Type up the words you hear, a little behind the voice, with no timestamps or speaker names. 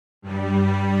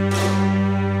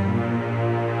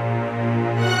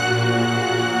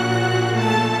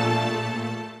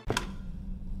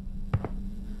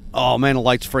Oh man, the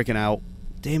light's freaking out.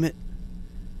 Damn it.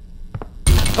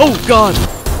 Oh god!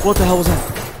 What the hell was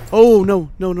that? Oh no,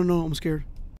 no, no, no, I'm scared.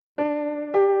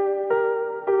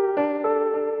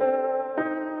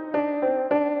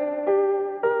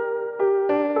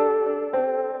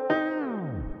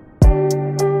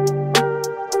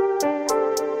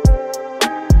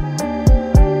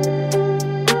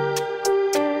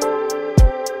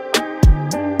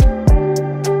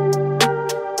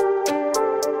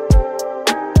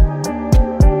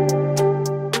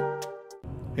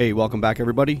 Hey, welcome back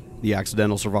everybody. The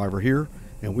Accidental Survivor here,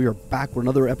 and we are back with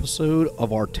another episode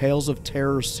of our Tales of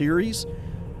Terror series.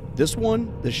 This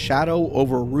one, The Shadow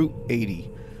over Route 80.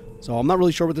 So I'm not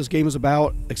really sure what this game is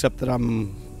about, except that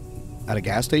I'm at a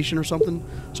gas station or something.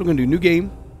 So I'm going to do a new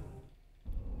game.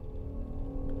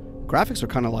 Graphics are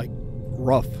kind of like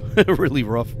rough, really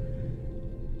rough.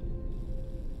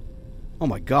 Oh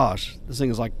my gosh, this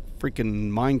thing is like freaking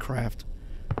Minecraft.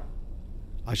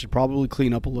 I should probably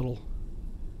clean up a little.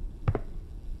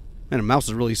 Man, the mouse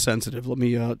is really sensitive. Let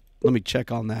me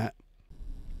check on that.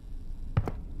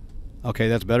 Okay,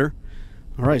 that's better.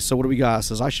 All right, so what do we got? It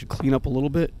says I should clean up a little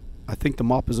bit. I think the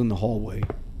mop is in the hallway.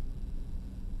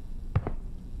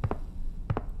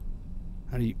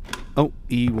 How do you... Oh,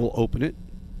 E will open it.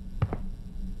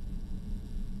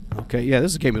 Okay, yeah,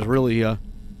 this game is really,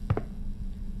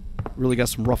 really got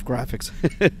some rough graphics.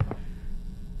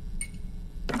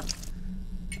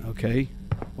 Okay,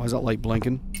 why is that light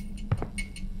blinking?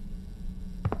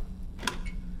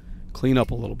 Clean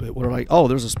up a little bit. What are I... Oh,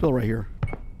 there's a spill right here.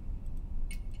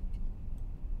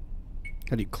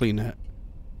 How do you clean that?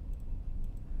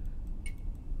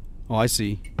 Oh, I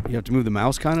see. You have to move the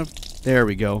mouse, kind of? There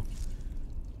we go.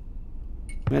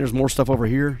 Man, there's more stuff over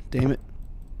here. Damn it.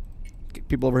 Get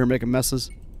people over here making messes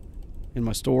in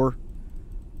my store.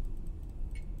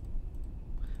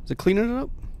 Is it cleaning it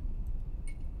up?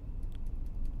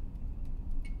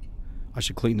 I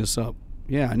should clean this up.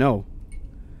 Yeah, I know.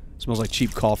 Smells like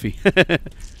cheap coffee.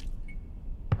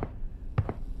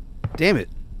 Damn it.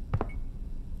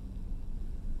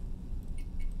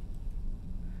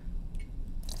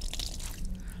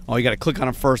 Oh, you gotta click on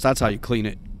it first. That's how you clean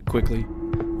it quickly.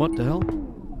 What the hell?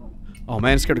 Oh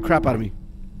man, it scared the crap out of me.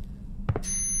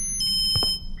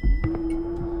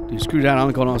 Dude, screw that.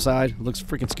 I'm going outside. It looks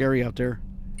freaking scary out there.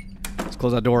 Let's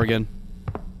close that door again.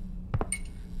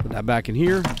 Put that back in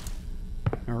here.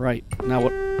 Alright, now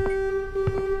what?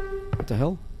 What the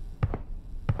hell?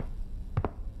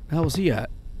 The hell was he at?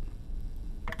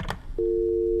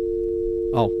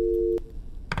 Oh.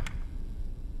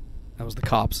 That was the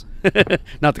cops.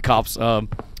 Not the cops. It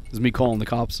was me calling the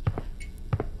cops.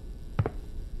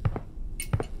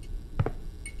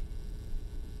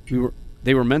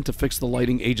 They were meant to fix the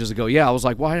lighting ages ago. Yeah, I was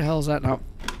like, why the hell has that not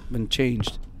been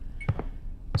changed?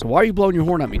 So why are you blowing your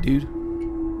horn at me, dude?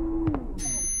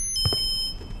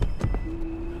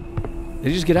 Did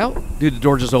he just get out? Dude, the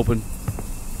door just opened.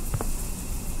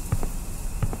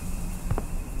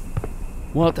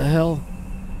 What the hell?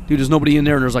 Dude, there's nobody in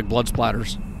there and there's like blood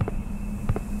splatters.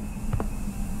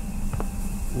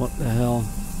 What the hell?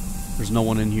 There's no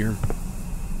one in here.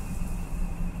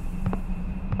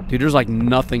 Dude, there's like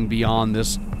nothing beyond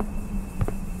this,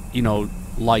 you know,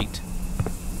 light.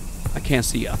 I can't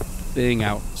see a thing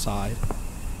outside.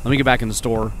 Let me get back in the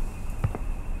store.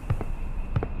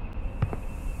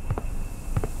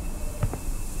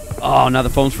 Oh, now the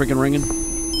phone's freaking ringing.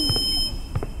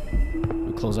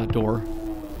 I'll close that door.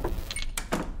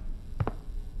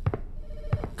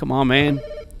 Come on, man.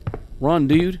 Run,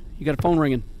 dude. You got a phone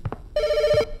ringing.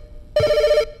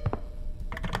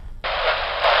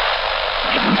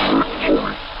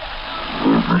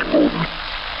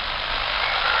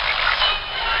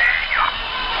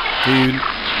 Dude.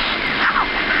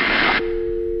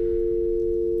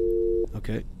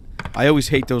 Okay. I always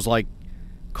hate those, like,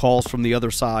 calls from the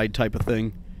other side type of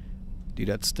thing. Dude,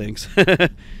 that stinks.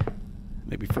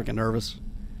 Made me freaking nervous.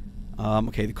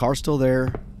 Okay, the car's still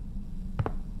there.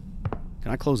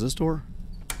 Can I close this door?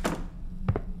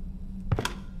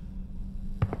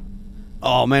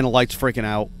 Oh man, the light's freaking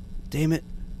out. Damn it.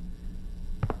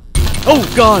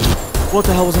 Oh god! What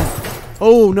the hell was that?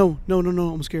 Oh no, no, no,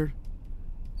 no, I'm scared.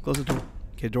 Close the door.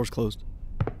 Okay, the door's closed.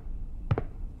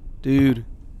 Dude.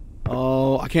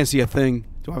 Oh, I can't see a thing.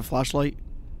 Do I have a flashlight?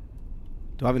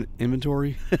 Do I have an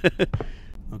inventory?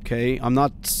 Okay, I'm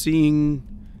not seeing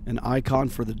an icon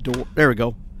for the door. There we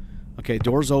go. Okay,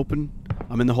 door's open.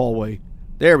 I'm in the hallway.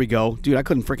 There we go. Dude, I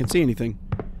couldn't freaking see anything.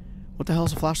 What the hell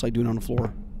is a flashlight doing on the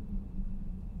floor?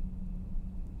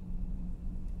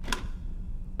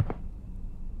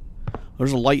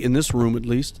 There's a light in this room at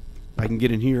least. I can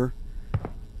get in here.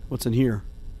 What's in here?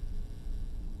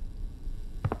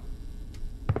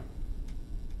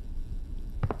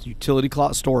 It's utility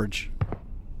closet storage.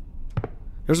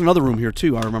 There's another room here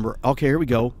too, I remember. Okay, here we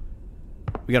go.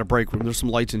 We got a break room. There's some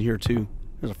lights in here too.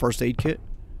 There's a first aid kit.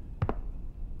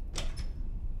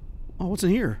 Oh, what's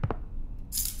in here?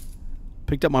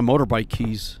 Picked up my motorbike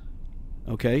keys.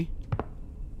 Okay.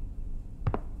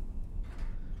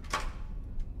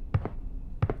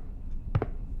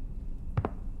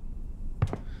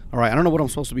 Alright, I don't know what I'm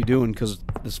supposed to be doing because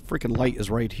this freaking light is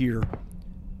right here.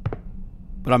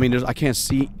 But I mean, I can't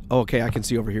see. Oh, okay, I can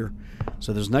see over here.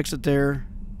 So there's an exit there.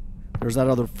 There's that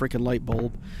other freaking light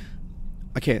bulb.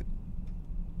 I can't.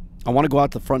 I want to go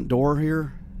out the front door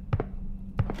here.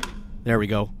 There we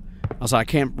go. I was like,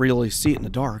 I can't really see it in the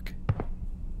dark.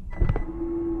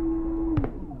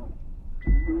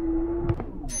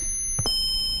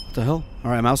 What the hell?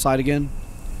 Alright, I'm outside again.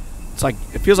 It's like,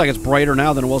 it feels like it's brighter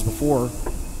now than it was before.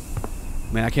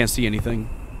 Man, I can't see anything.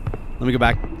 Let me go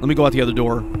back. Let me go out the other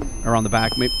door. Around the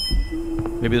back.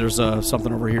 Maybe there's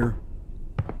something over here.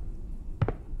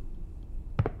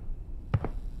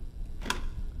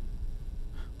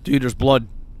 Dude, there's blood.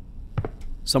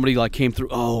 Somebody like came through.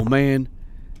 Oh, man.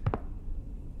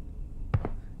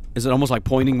 Is it almost like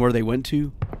pointing where they went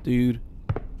to? Dude.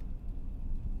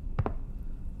 I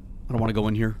don't want to go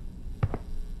in here.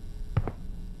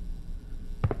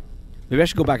 Maybe I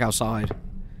should go back outside.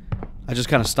 I just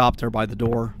kind of stopped there by the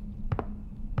door.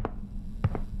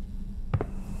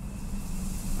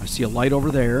 I see a light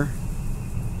over there.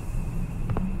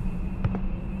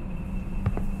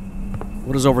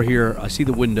 What is over here? I see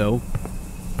the window.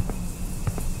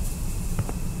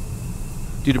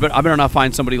 Dude, I better not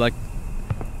find somebody like...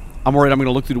 I'm worried I'm going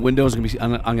to look through the windows and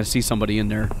I'm going to see somebody in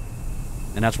there.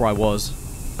 And that's where I was.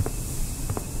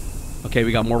 Okay,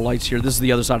 we got more lights here. This is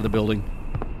the other side of the building.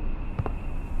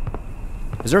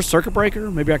 Is there a circuit breaker?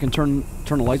 Maybe I can turn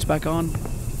the lights back on?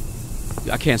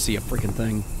 I can't see a freaking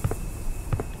thing.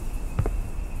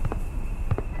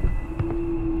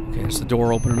 Okay, it's the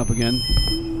door opening up again.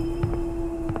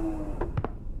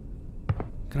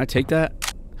 Can I take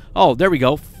that? Oh, there we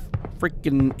go.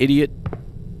 Freaking idiot.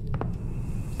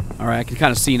 Alright, I can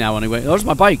kind of see now anyway. There's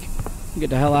my bike.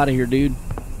 Get the hell out of here, dude.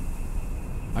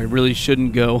 I really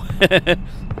shouldn't go.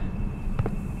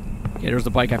 Okay, there's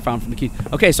the bike I found from the key.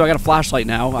 Okay, so I got a flashlight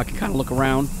now. I can kind of look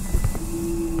around.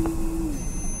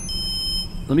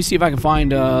 Let me see if I can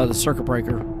find the circuit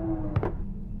breaker.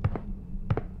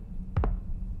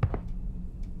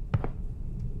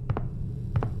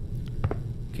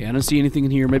 Okay, I don't see anything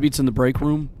in here. Maybe it's in the break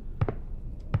room.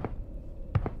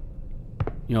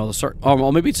 You know, the oh,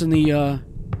 well, maybe it's in the,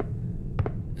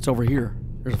 it's over here.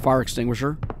 There's a fire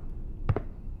extinguisher.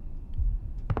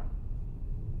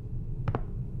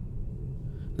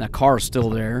 That car is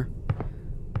still there.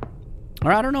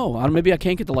 Or I don't know. Maybe I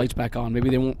can't get the lights back on.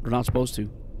 Maybe they're not supposed to.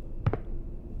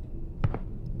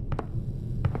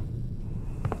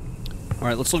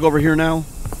 Alright, let's look over here now.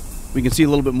 We can see a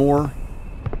little bit more.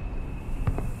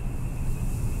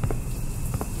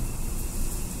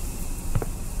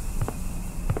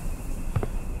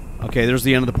 Okay, there's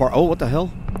the end of the part. Oh, what the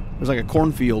hell? There's like a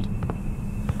cornfield.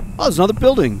 Oh, there's another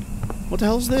building. What the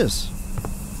hell is this?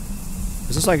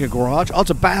 Is this like a garage? Oh, it's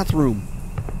a bathroom.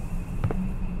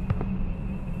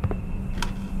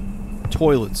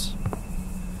 Toilets.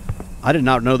 I did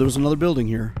not know there was another building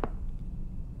here.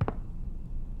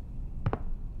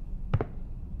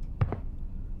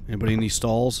 Anybody in these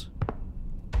stalls?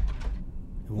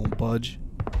 It won't budge.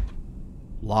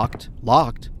 Locked.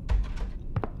 Locked.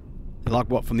 They locked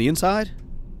what, from the inside?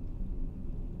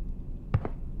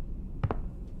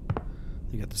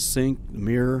 They got the sink, the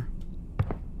mirror.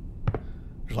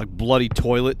 There's like bloody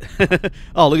toilet.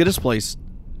 Oh, look at this place.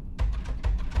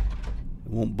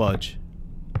 It won't budge.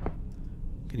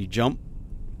 Can you jump?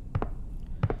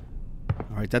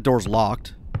 Alright, that door's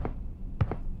locked.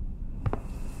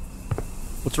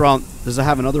 What's wrong? Does it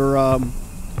have another,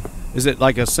 is it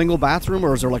like a single bathroom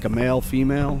or is there like a male,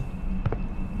 female?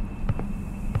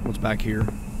 What's back here?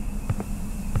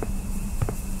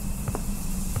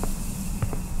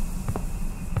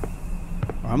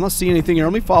 I'm not seeing anything here.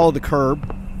 Let me follow the curb.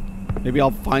 Maybe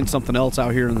I'll find something else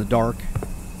out here in the dark.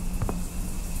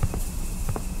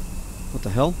 What the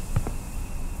hell?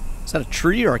 Is that a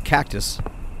tree or a cactus?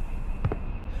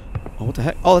 Oh, what the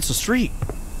heck? Oh, that's a street.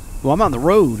 Well, I'm on the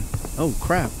road. Oh,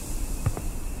 crap.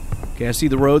 Okay, I see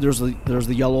the road. There's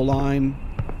the yellow line,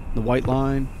 the white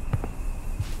line.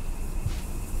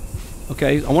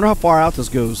 Okay, I wonder how far out this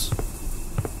goes.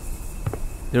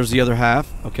 There's the other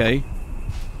half. Okay.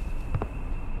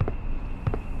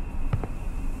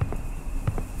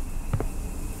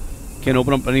 Can't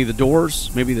open up any of the doors.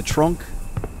 Maybe the trunk.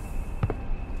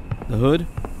 The hood.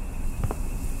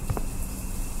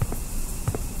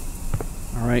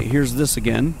 Alright, here's this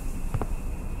again.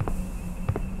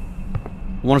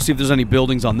 I want to see if there's any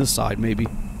buildings on this side, maybe.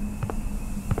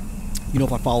 You know,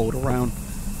 if I follow it around.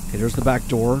 Okay, there's the back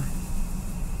door.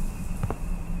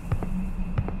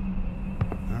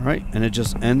 Alright, and it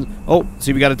just ends. Oh,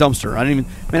 see, we got a dumpster. I didn't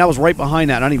even... Man, I was right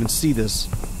behind that. I didn't even see this.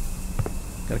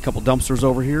 Got a couple dumpsters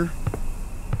over here.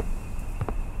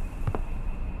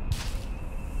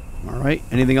 Alright,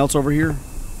 anything else over here?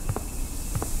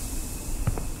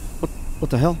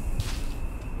 What the hell?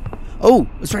 Oh,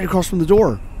 it's right across from the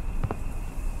door.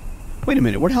 Wait a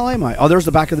minute, where the hell am I? Oh, there's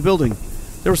the back of the building.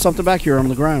 There was something back here on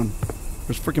the ground.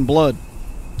 There's freaking blood.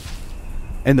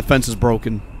 And the fence is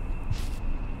broken.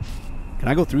 Can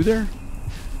I go through there?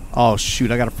 Oh,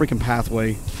 shoot, I got a freaking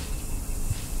pathway.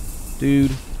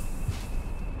 Dude.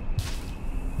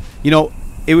 You know,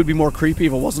 it would be more creepy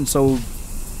if it wasn't so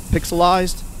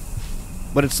pixelized.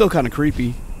 But it's still kind of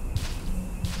creepy.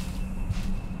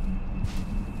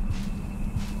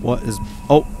 What is...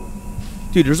 Oh.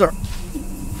 Dude, there's a...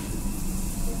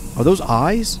 Are those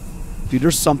eyes? Dude,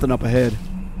 there's something up ahead.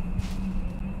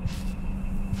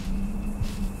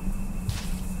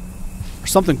 Or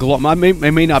something glowing.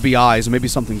 It may not be eyes. It may be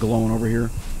something glowing over here.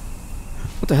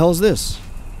 What the hell is this?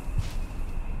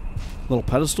 Little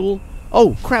pedestal?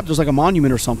 Oh, crap. There's like a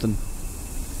monument or something.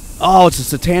 Oh, it's a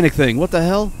satanic thing. What the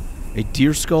hell? A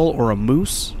deer skull or a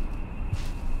moose?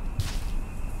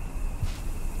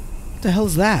 What the hell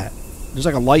is that? There's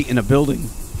like a light in a building.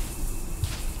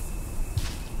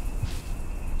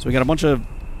 So we got a bunch of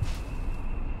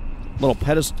little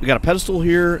pedestal. We got a pedestal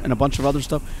here and a bunch of other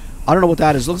stuff. I don't know what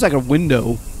that is. It looks like a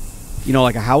window. You know,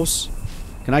 like a house.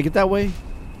 Can I get that way?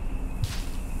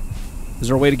 Is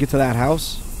there a way to get to that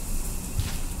house?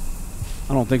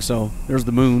 I don't think so. There's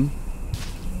the moon.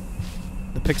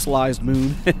 The pixelized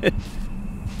moon.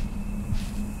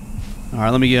 All right,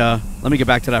 let me get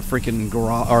back to that freaking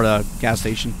garage or the gas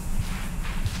station.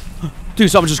 Dude,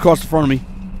 something just crossed in front of me.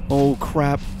 Oh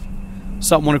crap!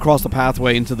 Something went across the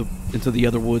pathway into the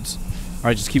other woods. All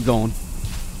right, just keep going.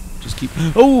 Just keep.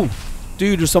 Oh,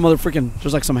 dude, there's some other freaking.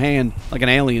 There's like some hand, like an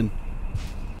alien.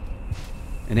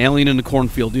 An alien in the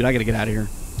cornfield, dude. I gotta get out of here.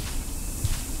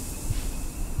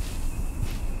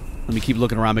 Let me keep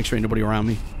looking around, make sure ain't nobody around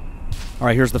me.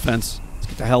 Alright, here's the fence. Let's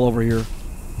get the hell over here.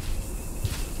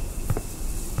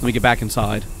 Let me get back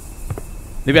inside.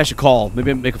 Maybe I should call.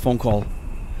 Maybe make a phone call.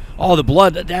 Oh, the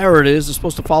blood. There it is. It's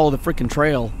supposed to follow the freaking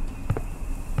trail.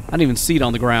 I didn't even see it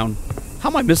on the ground. How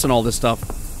am I missing all this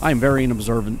stuff? I am very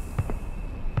unobservant.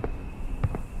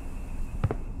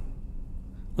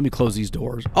 Let me close these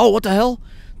doors. Oh, what the hell?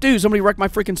 Dude, somebody wrecked my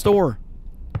freaking store.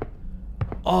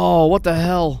 Oh, what the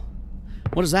hell?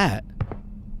 What is that?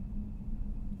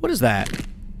 What is that?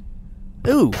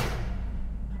 Ooh.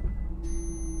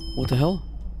 What the hell?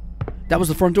 That was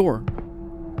the front door.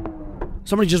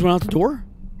 Somebody just went out the door?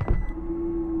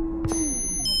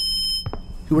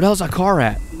 Dude, where the hell's that car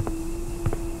at?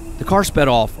 The car sped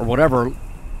off, or whatever.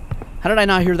 How did I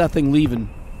not hear that thing leaving?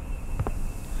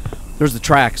 There's the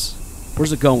tracks.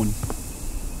 Where's it going?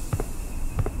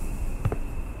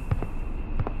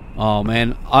 Oh,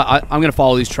 man. I'm going to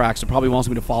follow these tracks. It probably wants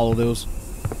me to follow those.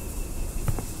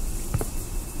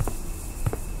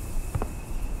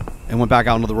 And went back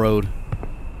out onto the road.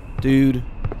 Dude.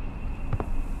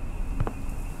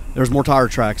 There's more tire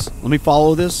tracks. Let me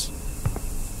follow this.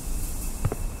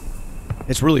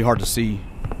 It's really hard to see.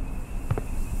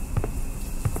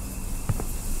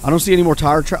 I don't see any more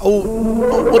tire tracks.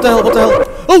 Oh, what the hell? What the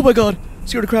hell? Oh my god.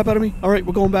 Scared the crap out of me. Alright,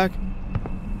 we're going back.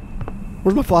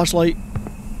 Where's my flashlight?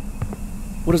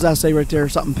 What does that say right there?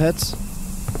 Something pets?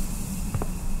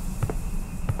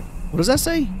 What does that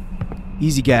say?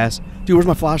 Easy gas. Dude, where's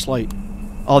my flashlight?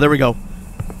 Oh, there we go.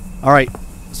 Alright.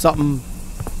 Something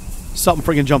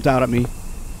freaking jumped out at me.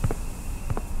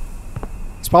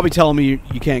 It's probably telling me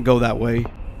you can't go that way.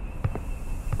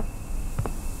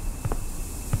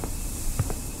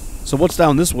 So what's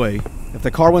down this way? If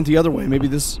the car went the other way, maybe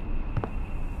this...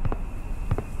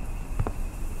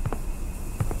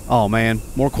 Oh, man.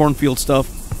 More cornfield stuff.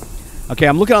 Okay,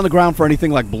 I'm looking on the ground for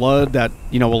anything like blood that,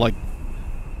 you know, will like...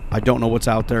 I don't know what's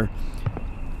out there.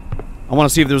 I want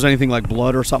to see if there's anything like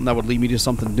blood or something that would lead me to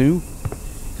something new.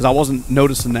 Because I wasn't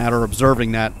noticing that or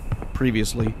observing that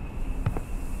previously.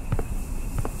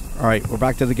 Alright, we're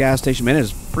back to the gas station. Man, it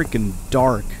is freaking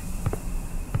dark.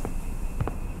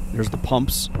 There's the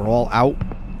pumps. We're all out.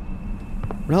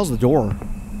 Where the hell's the door?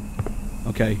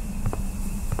 Okay.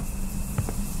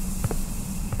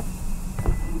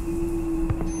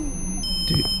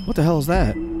 Dude, what the hell is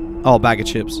that? Oh, bag of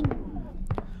chips.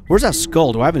 Where's that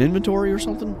skull? Do I have an inventory or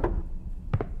something?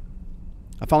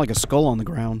 I found like a skull on the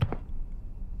ground.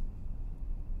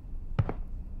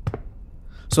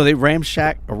 So they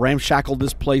ramshackled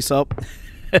this place up.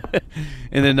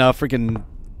 And then freaking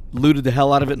looted the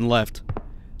hell out of it and left.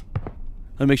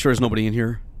 Let me make sure there's nobody in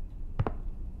here.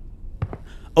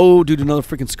 Oh, dude, another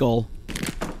freaking skull.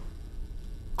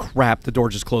 Crap, the door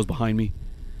just closed behind me.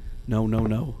 No, no,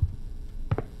 no.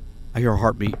 I hear a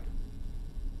heartbeat.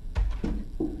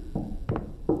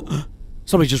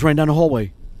 Somebody just ran down the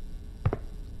hallway.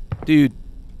 Dude.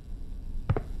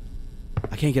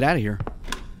 I can't get out of here.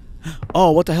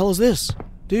 Oh, what the hell is this?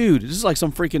 Dude, this is like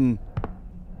some freaking...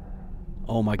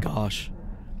 Oh my gosh.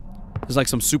 There's like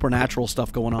some supernatural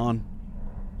stuff going on.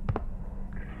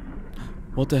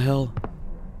 What the hell?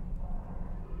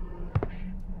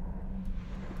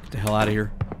 Get the hell out of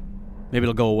here. Maybe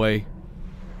it'll go away.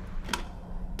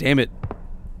 Damn it.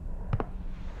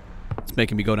 It's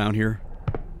making me go down here.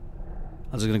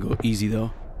 I was gonna go easy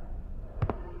though.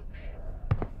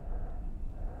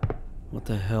 What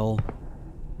the hell?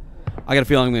 I got a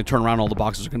feeling I'm gonna turn around and all the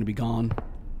boxes are gonna be gone.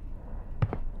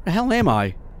 Where the hell am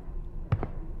I?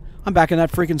 I'm back in that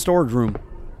freaking storage room.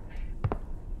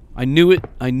 I knew it.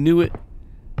 I knew it.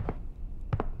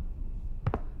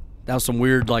 That was some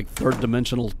weird, like, third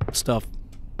dimensional stuff.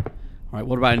 Alright,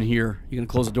 what about in here? You gonna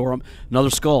close the door? Another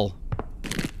skull.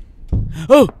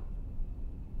 Oh!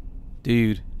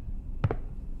 Dude.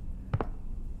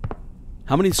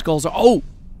 How many skulls are... Oh!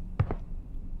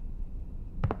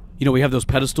 You know, we have those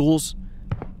pedestals.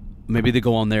 Maybe they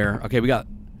go on there. Okay, we got...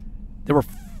 There were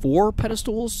 4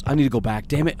 pedestals? I need to go back.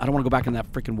 Damn it, I don't want to go back in that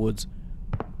freaking woods.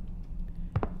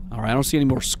 Alright, I don't see any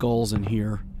more skulls in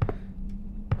here.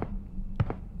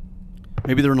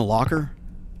 Maybe they're in a locker?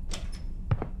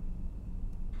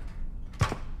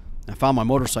 I found my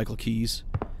motorcycle keys.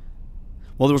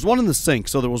 Well, there was one in the sink,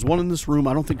 so there was one in this room.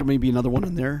 I don't think there may be another one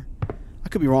in there. I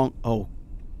could be wrong. Oh.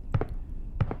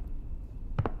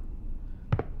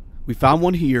 We found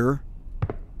one here.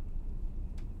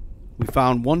 We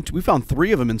found one. We found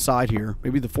 3 of them inside here.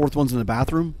 Maybe the 4th one's in the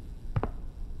bathroom.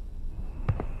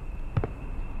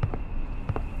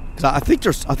 Cause I think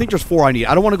there's 4 I need.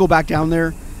 I don't want to go back down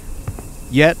there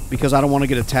yet because I don't want to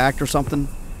get attacked or something.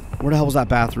 Where the hell was that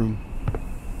bathroom?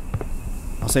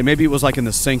 I'll say maybe it was like in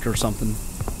the sink or something.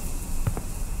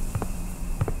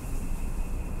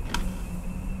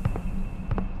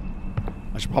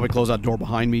 I should probably close that door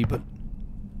behind me, but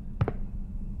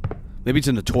maybe it's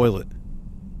in the toilet.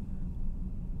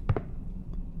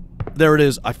 There it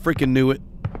is. I freaking knew it.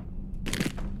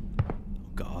 Oh,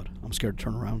 God. I'm scared to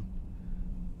turn around.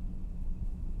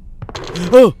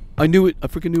 Oh! I knew it. I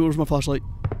freaking knew it. Where's my flashlight?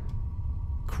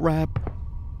 Crap.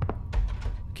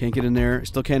 Can't get in there.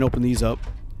 Still can't open these up.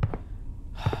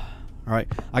 Alright.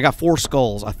 I got 4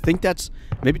 skulls. I think that's...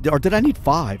 Maybe... Or did I need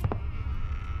 5?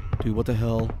 Dude, what the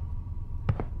hell?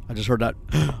 I just heard that.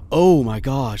 Oh, my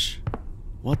gosh.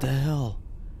 What the hell?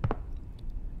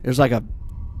 There's like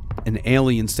an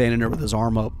alien standing there with his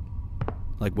arm up.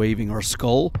 Like waving. Or a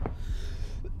skull.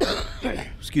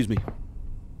 Excuse me.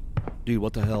 Dude,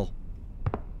 what the hell?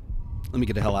 Let me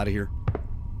get the hell out of here.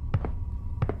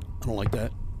 I don't like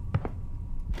that.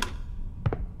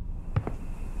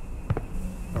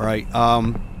 Alright,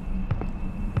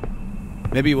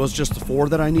 maybe it was just the 4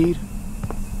 that I need.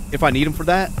 If I need them for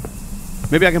that.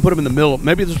 Maybe I can put them in the middle.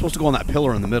 Maybe they're supposed to go on that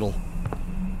pillar in the middle.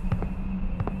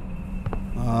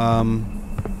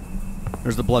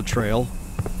 There's the blood trail.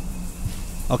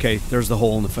 Okay, there's the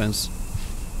hole in the fence.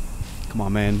 Come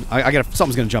on, man. I got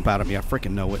something's gonna jump out at me. I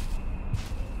freaking know it.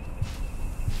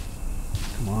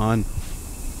 Come on.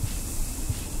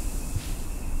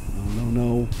 No, no,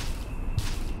 no.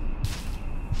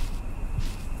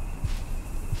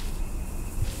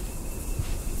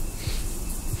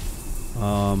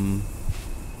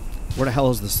 Where the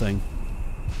hell is this thing?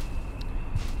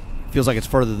 Feels like it's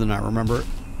further than I remember it.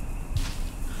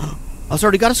 Oh, it's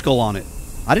already got a skull on it.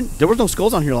 There was no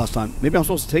skulls on here last time. Maybe I'm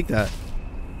supposed to take that.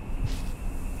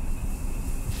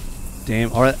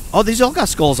 Damn. Alright. Oh, these all got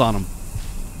skulls on them.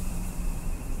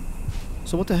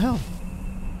 So what the hell?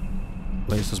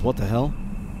 Wait, it says what the hell?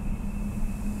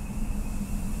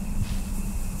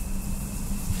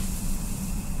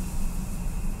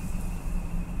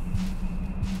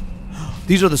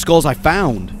 These are the skulls I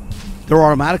found. They're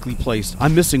automatically placed.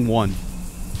 I'm missing one.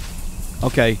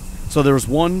 Okay. So there was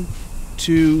 1,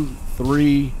 2,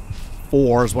 3,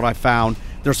 4 is what I found.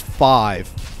 There's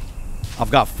 5.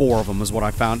 I've got 4 of them is what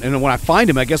I found. And then when I find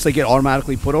them, I guess they get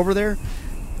automatically put over there.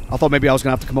 I thought maybe I was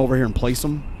going to have to come over here and place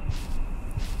them.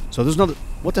 So there's another...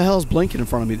 What the hell is blinking in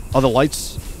front of me? Oh, the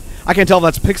lights... I can't tell if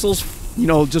that's pixels, you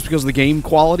know, just because of the game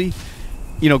quality,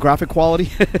 you know, graphic quality,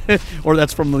 or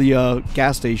that's from the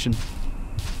gas station.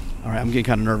 All right, I'm getting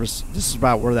kind of nervous. This is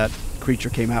about where that creature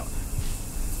came out.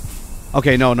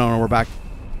 Okay, no, we're back.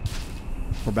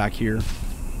 We're back here.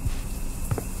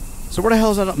 So where the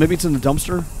hell is that? Maybe it's in the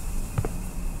dumpster?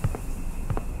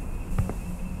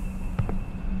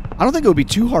 I don't think it would be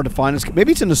too hard to find.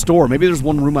 Maybe it's in the store. Maybe there's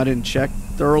one room I didn't check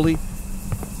thoroughly.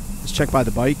 Let's check by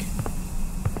the bike.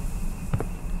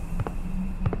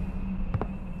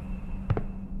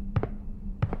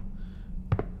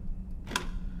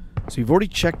 So you've already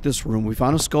checked this room. We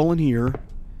found a skull in here.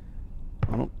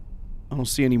 I don't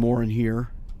see any more in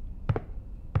here.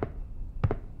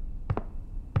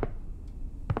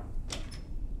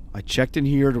 I checked in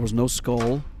here. There was no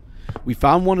skull. We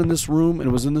found one in this room, and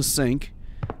it was in the sink.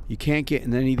 You can't get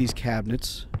in any of these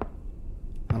cabinets.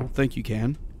 I don't think you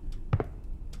can.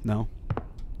 No.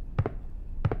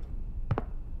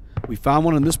 We found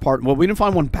one in this part. Well, we didn't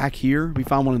find one back here. We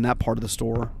found one in that part of the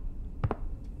store.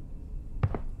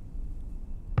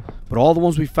 But all the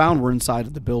ones we found were inside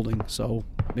of the building, so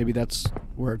maybe that's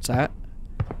where it's at.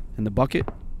 In the bucket.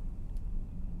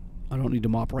 I don't need to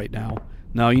mop right now.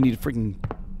 No, you need to freaking...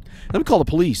 Let me call the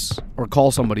police. Or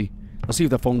call somebody. Let's see if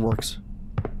that phone works.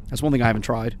 That's one thing I haven't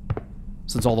tried.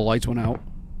 Since all the lights went out.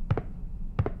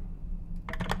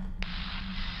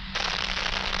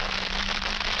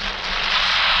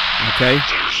 Okay.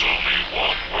 There's only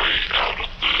one way out of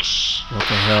this. What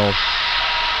the hell?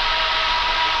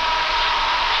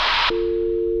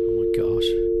 Oh my gosh.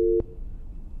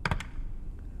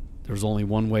 There's only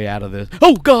one way out of this.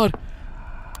 Oh god!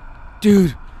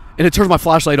 Dude! And it turns my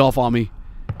flashlight off on me.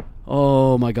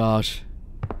 Oh my gosh.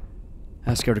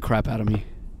 That scared the crap out of me.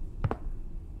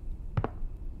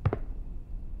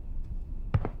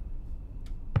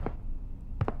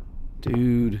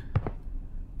 Dude.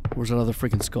 Where's that other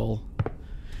freaking skull?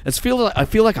 I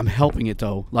feel like I'm helping it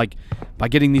though. Like, by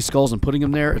getting these skulls and putting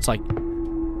them there, it's like...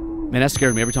 Man, that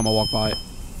scared me every time I walk by it.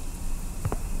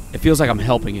 It feels like I'm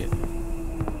helping it.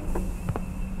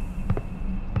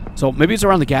 So, maybe it's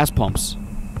around the gas pumps.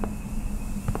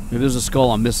 Maybe there's a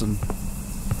skull I'm missing.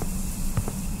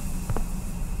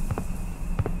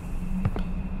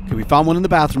 Okay, we found one in the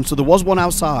bathroom. So there was one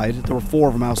outside. There were 4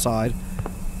 of them outside.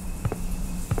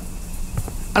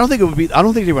 I don't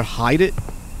think they would hide it.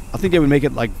 I think they would make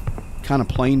it like kind of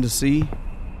plain to see.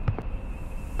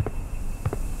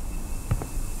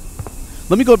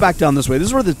 Let me go back down this way. This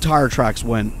is where the tire tracks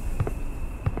went.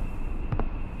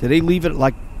 Did they leave it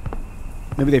like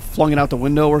maybe they flung it out the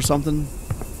window or something?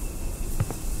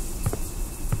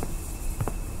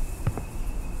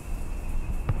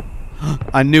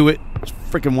 I knew it. There's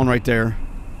freaking one right there.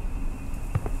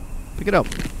 Pick it up.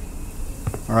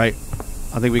 All right.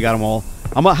 I think we got them all.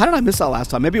 How did I miss that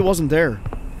last time? Maybe it wasn't there.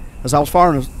 As I was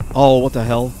following... Oh, what the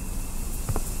hell?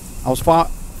 I was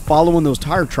following those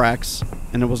tire tracks,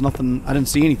 and there was nothing... I didn't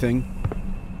see anything.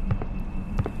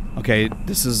 Okay,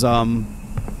 this is,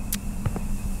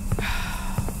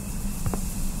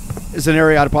 it's an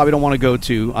area I probably don't want to go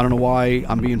to. I don't know why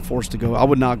I'm being forced to go. I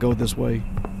would not go this way.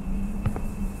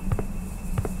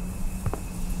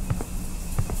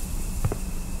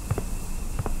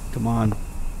 Come on.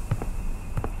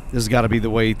 This has got to be the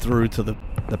way through to the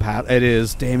path. It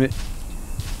is. Damn it.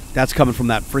 That's coming from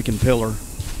that freaking pillar.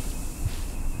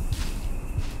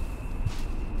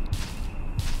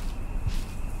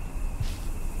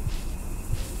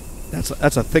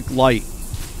 That's a thick light.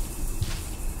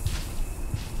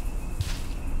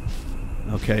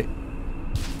 Okay.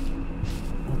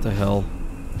 What the hell?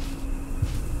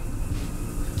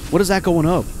 What is that going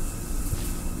up?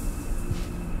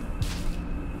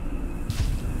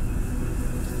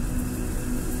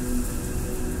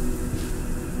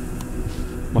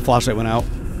 My flashlight went out.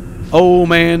 Oh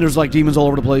man, there's like demons all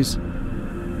over the place.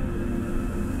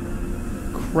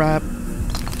 Crap.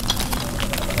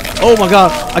 Oh my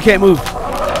god, I can't move.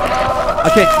 I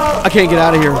can't get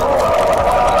out of here.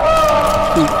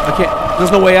 Dude, I can't.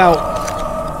 There's no way out.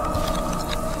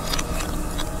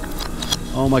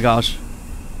 Oh my gosh.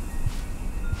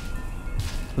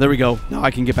 There we go. Now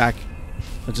I can get back.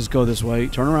 Let's just go this way.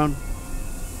 Turn around.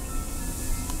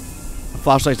 My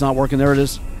flashlight's not working. There it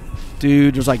is.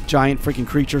 Dude, there's like giant freaking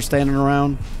creatures standing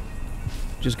around.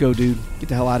 Just go, dude. Get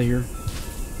the hell out of here.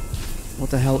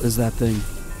 What the hell is that thing?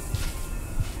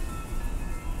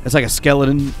 It's like a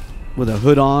skeleton with a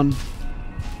hood on.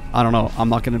 I don't know. I'm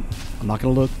not gonna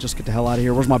look. Just get the hell out of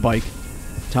here. Where's my bike?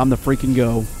 Time to freaking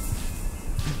go.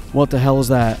 What the hell is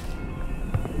that?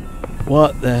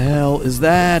 What the hell is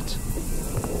that?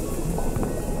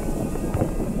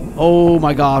 Oh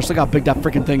my gosh, look how big that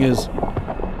freaking thing is.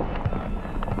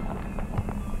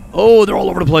 Oh, they're all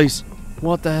over the place.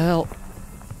 What the hell?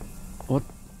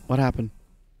 What happened?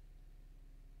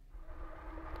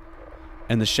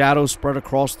 And the shadows spread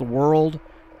across the world,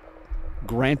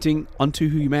 granting unto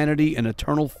humanity an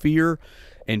eternal fear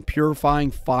and purifying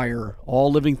fire.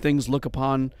 All living things look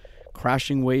upon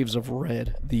crashing waves of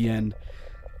red. The end.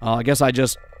 I guess I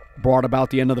just brought about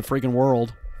the end of the freaking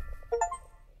world.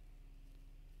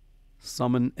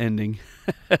 Summon ending.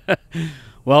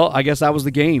 Well, I guess that was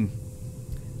the game.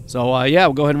 So, yeah,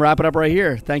 we'll go ahead and wrap it up right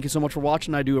here. Thank you so much for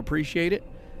watching. I do appreciate it.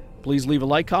 Please leave a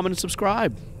like, comment, and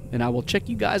subscribe. And I will check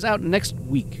you guys out next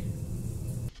week.